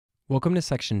Welcome to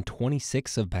section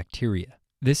 26 of bacteria.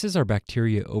 This is our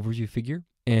bacteria overview figure,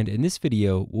 and in this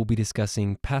video, we'll be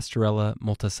discussing Pasteurella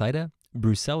Multocida,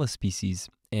 Brucella Species,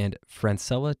 and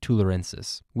Francisella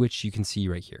Tularensis, which you can see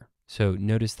right here. So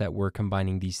notice that we're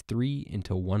combining these three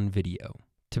into one video.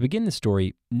 To begin the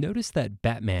story, notice that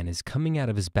Batman is coming out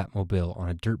of his Batmobile on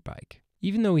a dirt bike.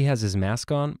 Even though he has his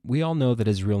mask on, we all know that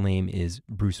his real name is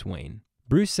Bruce Wayne.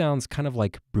 Bruce sounds kind of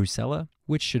like Brucella,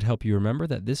 which should help you remember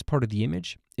that this part of the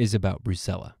image is about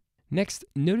Brucella. Next,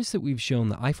 notice that we've shown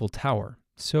the Eiffel Tower,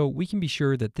 so we can be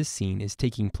sure that this scene is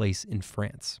taking place in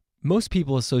France. Most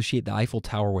people associate the Eiffel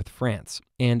Tower with France,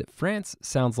 and France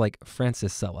sounds like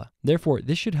Francisella. Therefore,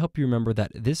 this should help you remember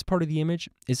that this part of the image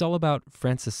is all about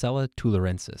Francisella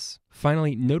Tularensis.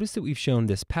 Finally, notice that we've shown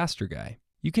this pastor guy.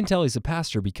 You can tell he's a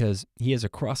pastor because he has a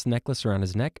cross necklace around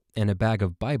his neck and a bag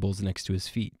of Bibles next to his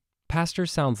feet. Pastor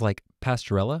sounds like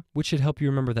Pasteurella, which should help you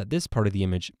remember that this part of the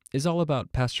image is all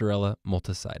about Pasteurella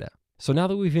Multocida. So now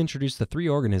that we've introduced the three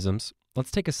organisms,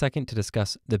 let's take a second to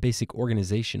discuss the basic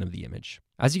organization of the image.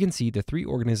 As you can see, the three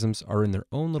organisms are in their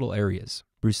own little areas.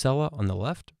 Brucella on the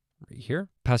left, right here,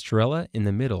 Pasteurella in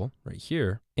the middle, right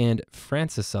here, and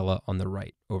Francisella on the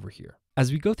right, over here.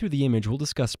 As we go through the image, we'll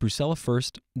discuss Brucella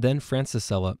first, then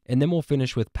Francisella, and then we'll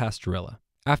finish with Pasteurella.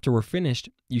 After we're finished,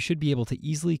 you should be able to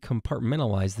easily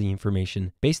compartmentalize the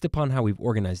information based upon how we've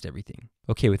organized everything.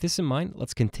 Okay, with this in mind,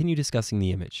 let's continue discussing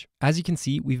the image. As you can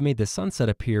see, we've made the sunset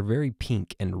appear very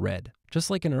pink and red.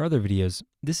 Just like in our other videos,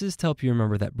 this is to help you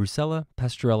remember that Brucella,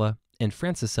 Pasteurella, and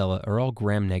Francisella are all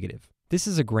gram-negative. This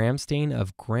is a gram stain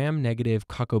of gram-negative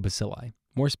coccobacilli,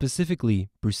 more specifically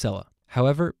Brucella.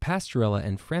 However, Pasteurella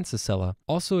and Francisella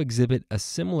also exhibit a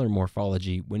similar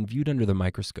morphology when viewed under the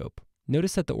microscope.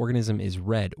 Notice that the organism is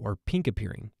red or pink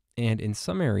appearing, and in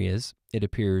some areas it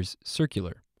appears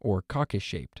circular or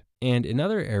coccus-shaped, and in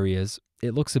other areas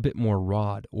it looks a bit more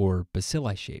rod or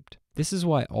bacilli-shaped. This is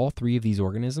why all three of these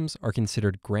organisms are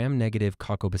considered gram-negative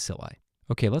coccobacilli.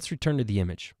 Okay, let's return to the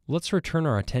image. Let's return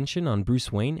our attention on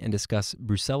Bruce Wayne and discuss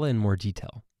Brucella in more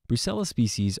detail. Brucella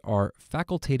species are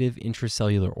facultative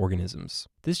intracellular organisms.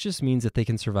 This just means that they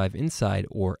can survive inside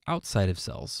or outside of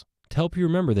cells. To help you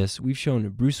remember this, we've shown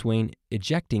Bruce Wayne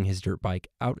ejecting his dirt bike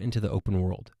out into the open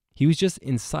world. He was just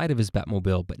inside of his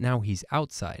Batmobile, but now he's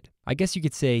outside. I guess you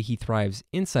could say he thrives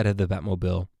inside of the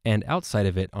Batmobile and outside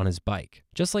of it on his bike,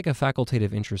 just like a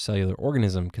facultative intracellular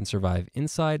organism can survive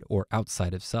inside or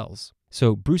outside of cells.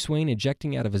 So Bruce Wayne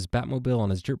ejecting out of his Batmobile on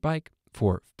his dirt bike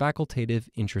for facultative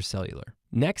intracellular.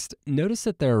 Next, notice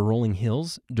that there are rolling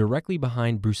hills directly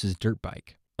behind Bruce's dirt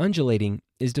bike. Undulating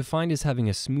is defined as having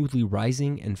a smoothly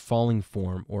rising and falling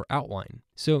form or outline.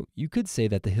 So you could say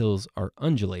that the hills are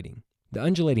undulating. The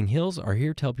undulating hills are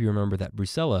here to help you remember that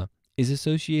Brucella is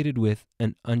associated with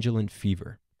an undulant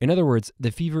fever. In other words, the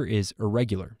fever is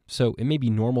irregular, so it may be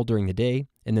normal during the day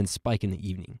and then spike in the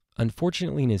evening.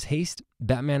 Unfortunately, in his haste,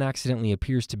 Batman accidentally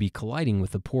appears to be colliding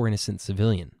with a poor innocent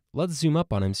civilian. Let's zoom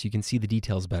up on him so you can see the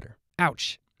details better.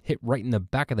 Ouch! Hit right in the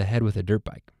back of the head with a dirt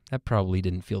bike. That probably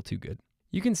didn't feel too good.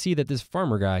 You can see that this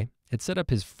farmer guy had set up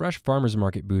his fresh farmer's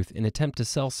market booth in an attempt to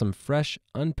sell some fresh,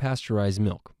 unpasteurized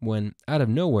milk when, out of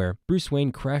nowhere, Bruce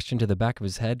Wayne crashed into the back of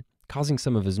his head, causing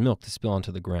some of his milk to spill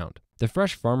onto the ground. The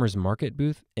fresh farmer's market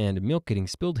booth and milk getting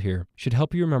spilled here should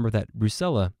help you remember that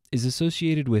Brucella is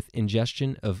associated with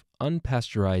ingestion of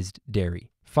unpasteurized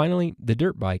dairy. Finally, the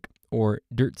dirt bike, or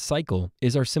dirt cycle,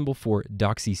 is our symbol for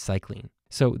doxycycline.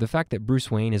 So the fact that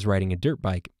Bruce Wayne is riding a dirt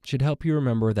bike should help you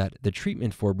remember that the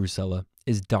treatment for Brucella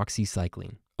is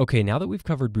doxycycline. Okay, now that we've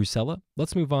covered Brucella,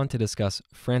 let's move on to discuss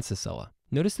Francisella.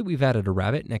 Notice that we've added a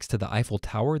rabbit next to the Eiffel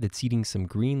Tower that's eating some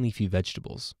green leafy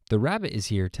vegetables. The rabbit is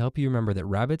here to help you remember that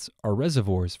rabbits are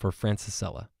reservoirs for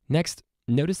Francisella. Next,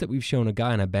 notice that we've shown a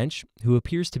guy on a bench who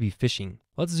appears to be fishing.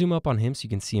 Let's zoom up on him so you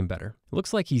can see him better. It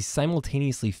looks like he's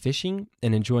simultaneously fishing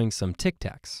and enjoying some Tic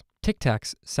Tacs. Tic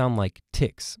Tacs sound like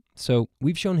ticks, so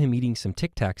we've shown him eating some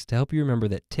Tic Tacs to help you remember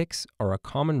that ticks are a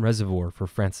common reservoir for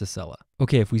Francisella.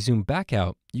 Okay, if we zoom back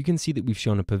out, you can see that we've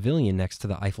shown a pavilion next to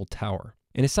the Eiffel Tower.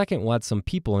 In a second, we'll add some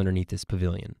people underneath this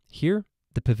pavilion. Here,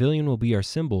 the pavilion will be our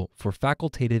symbol for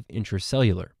facultative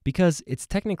intracellular because it's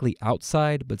technically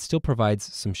outside but still provides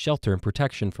some shelter and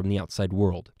protection from the outside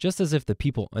world, just as if the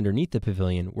people underneath the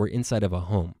pavilion were inside of a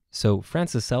home. So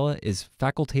Francisella is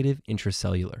facultative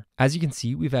intracellular. As you can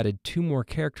see, we've added two more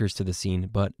characters to the scene,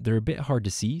 but they're a bit hard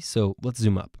to see, so let's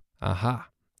zoom up. Aha!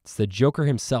 It's the Joker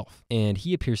himself, and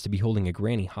he appears to be holding a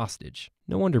granny hostage.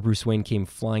 No wonder Bruce Wayne came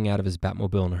flying out of his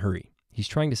Batmobile in a hurry. He's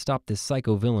trying to stop this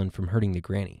psycho villain from hurting the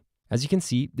granny. As you can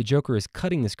see, the Joker is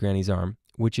cutting this granny's arm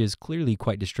which is clearly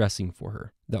quite distressing for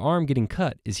her. The arm getting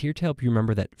cut is here to help you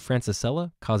remember that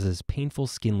Francisella causes painful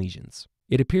skin lesions.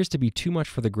 It appears to be too much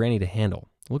for the granny to handle.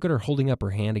 Look at her holding up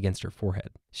her hand against her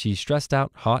forehead. She's stressed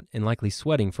out, hot, and likely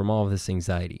sweating from all of this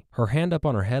anxiety. Her hand up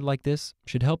on her head like this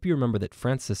should help you remember that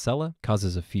Francisella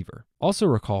causes a fever. Also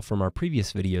recall from our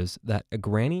previous videos that a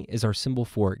granny is our symbol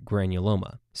for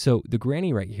granuloma. So the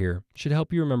granny right here should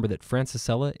help you remember that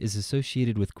Francisella is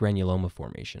associated with granuloma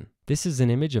formation. This is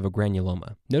an image of a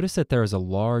granuloma. Notice that there is a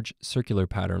large circular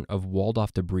pattern of walled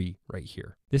off debris right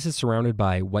here. This is surrounded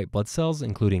by white blood cells,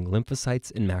 including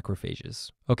lymphocytes and macrophages.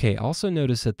 Okay, also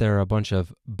notice that there are a bunch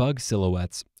of bug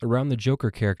silhouettes around the Joker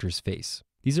character's face.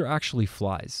 These are actually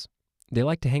flies. They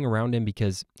like to hang around him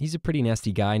because he's a pretty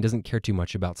nasty guy and doesn't care too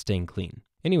much about staying clean.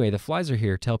 Anyway, the flies are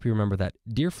here to help you remember that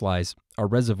deer flies are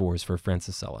reservoirs for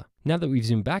Francisella. Now that we've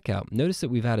zoomed back out, notice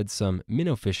that we've added some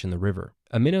minnow fish in the river.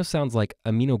 A minnow sounds like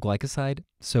aminoglycoside,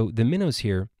 so the minnows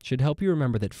here should help you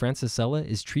remember that Francisella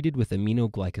is treated with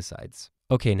aminoglycosides.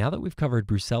 Okay, now that we've covered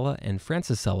Brucella and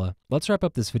Francisella, let's wrap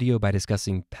up this video by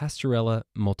discussing Pasteurella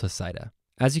Multocida.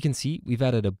 As you can see, we've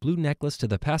added a blue necklace to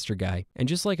the pastor guy, and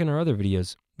just like in our other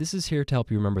videos, this is here to help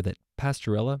you remember that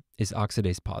Pasteurella is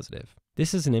oxidase positive.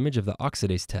 This is an image of the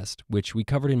oxidase test, which we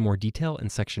covered in more detail in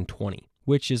section 20,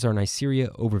 which is our Neisseria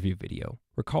overview video.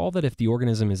 Recall that if the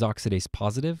organism is oxidase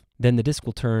positive, then the disc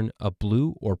will turn a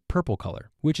blue or purple color,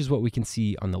 which is what we can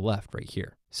see on the left right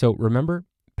here. So remember,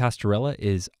 Pasteurella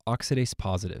is oxidase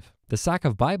positive. The sack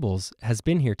of Bibles has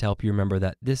been here to help you remember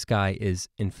that this guy is,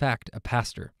 in fact, a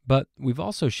pastor, but we've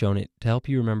also shown it to help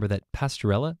you remember that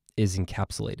Pasteurella is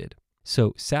encapsulated.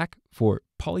 So sac for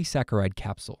polysaccharide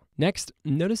capsule. Next,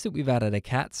 notice that we've added a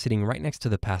cat sitting right next to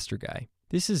the pastor guy.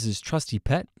 This is his trusty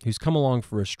pet who's come along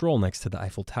for a stroll next to the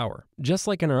Eiffel Tower. Just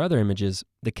like in our other images,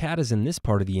 the cat is in this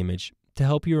part of the image to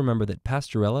help you remember that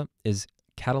Pasteurella is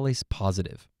catalase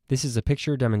positive. This is a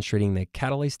picture demonstrating the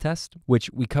catalase test, which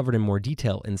we covered in more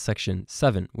detail in section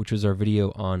 7, which was our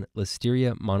video on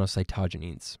Listeria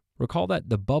monocytogenes. Recall that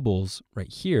the bubbles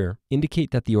right here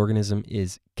indicate that the organism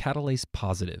is catalase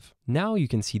positive. Now you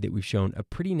can see that we've shown a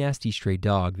pretty nasty stray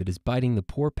dog that is biting the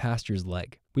poor pastor's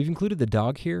leg. We've included the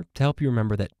dog here to help you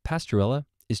remember that Pasteurella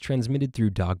is transmitted through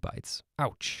dog bites.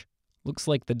 Ouch! Looks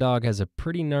like the dog has a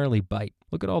pretty gnarly bite.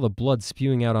 Look at all the blood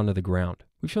spewing out onto the ground.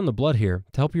 We've shown the blood here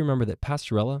to help you remember that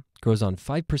Pasteurella grows on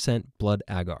 5% blood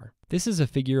agar. This is a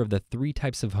figure of the 3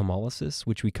 types of hemolysis,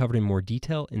 which we covered in more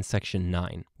detail in section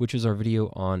 9, which is our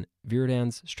video on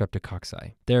viridans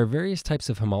streptococci. There are various types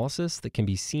of hemolysis that can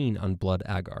be seen on blood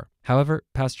agar. However,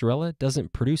 Pasteurella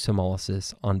doesn't produce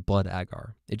hemolysis on blood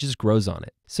agar. It just grows on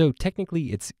it. So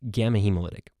technically it's gamma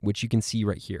hemolytic, which you can see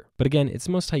right here. But again, it's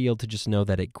most high yield to just know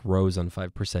that it grows on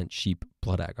 5% sheep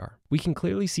blood agar. We can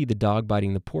clearly see the dog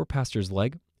biting the poor pastor's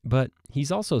leg, but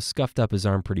he's also scuffed up his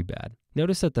arm pretty bad.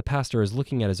 Notice that the pastor is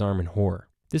looking at his arm in horror.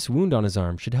 This wound on his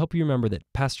arm should help you remember that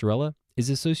Pasteurella is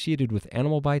associated with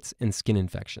animal bites and skin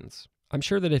infections. I'm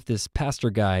sure that if this pastor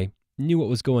guy knew what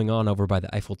was going on over by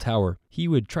the Eiffel Tower, he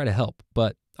would try to help,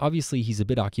 but obviously he's a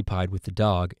bit occupied with the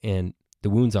dog and the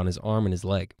wounds on his arm and his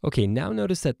leg. Okay, now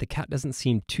notice that the cat doesn't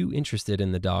seem too interested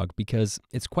in the dog because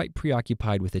it's quite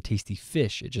preoccupied with a tasty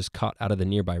fish it just caught out of the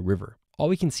nearby river. All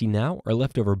we can see now are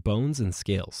leftover bones and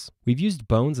scales. We've used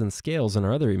bones and scales in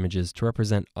our other images to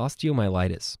represent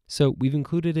osteomyelitis, so we've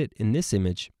included it in this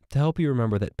image to help you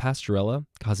remember that Pasteurella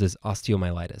causes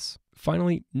osteomyelitis.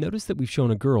 Finally, notice that we've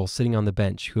shown a girl sitting on the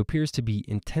bench who appears to be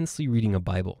intensely reading a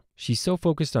Bible. She's so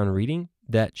focused on reading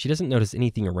that she doesn't notice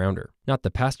anything around her, not the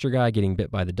pastor guy getting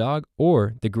bit by the dog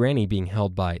or the granny being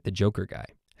held by the Joker guy.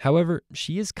 However,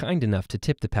 she is kind enough to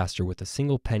tip the pastor with a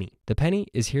single penny. The penny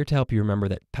is here to help you remember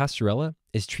that Pasteurella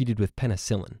is treated with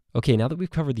penicillin. Okay, now that we've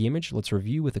covered the image, let's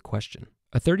review with a question.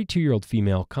 A 32-year-old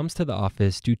female comes to the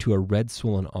office due to a red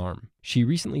swollen arm. She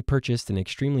recently purchased an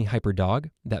extremely hyper dog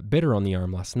that bit her on the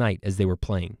arm last night as they were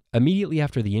playing. Immediately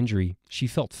after the injury, she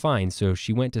felt fine, so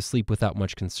she went to sleep without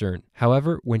much concern.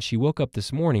 However, when she woke up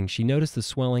this morning, she noticed the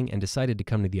swelling and decided to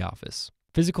come to the office.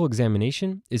 Physical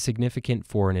examination is significant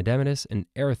for an edematous and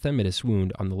erythematous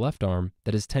wound on the left arm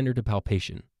that is tender to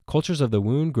palpation. Cultures of the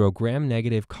wound grow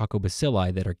gram-negative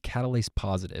coccobacilli that are catalase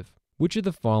positive. Which of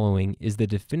the following is the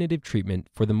definitive treatment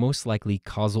for the most likely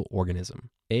causal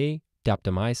organism? A.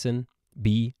 Gentamicin,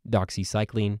 B.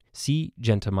 Doxycycline, C.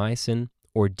 Gentamicin,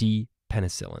 or D.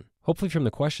 Penicillin? Hopefully from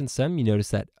the question stem, you notice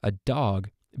that a dog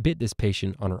bit this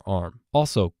patient on her arm.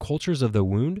 Also, cultures of the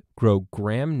wound grow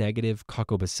gram-negative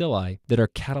coccobacilli that are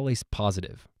catalase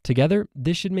positive. Together,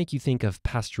 this should make you think of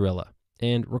Pasteurella.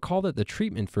 And recall that the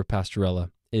treatment for Pasteurella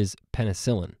is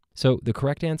penicillin. So the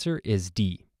correct answer is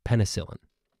D, penicillin.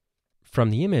 From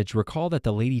the image, recall that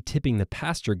the lady tipping the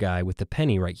pastor guy with the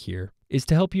penny right here is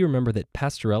to help you remember that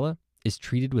Pasteurella is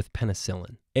treated with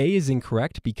penicillin. A is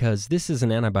incorrect because this is an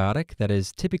antibiotic that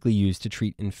is typically used to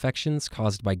treat infections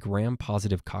caused by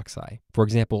gram-positive cocci. For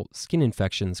example, skin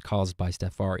infections caused by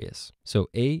Staph aureus. So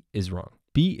A is wrong.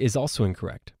 B is also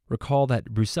incorrect. Recall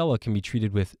that Brucella can be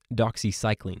treated with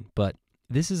doxycycline, but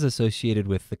this is associated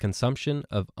with the consumption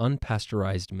of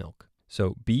unpasteurized milk.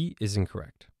 So B is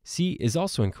incorrect. C is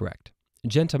also incorrect.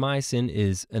 Gentamicin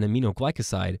is an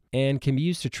aminoglycoside and can be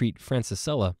used to treat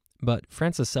Francisella, but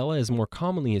Francisella is more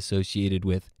commonly associated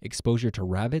with exposure to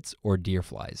rabbits or deer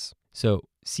flies. So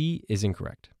C is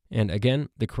incorrect. And again,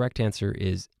 the correct answer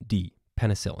is D,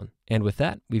 penicillin. And with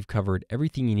that, we've covered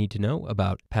everything you need to know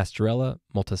about Pasteurella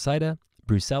Multocida,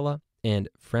 Brucella, and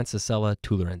Francisella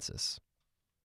Tularensis.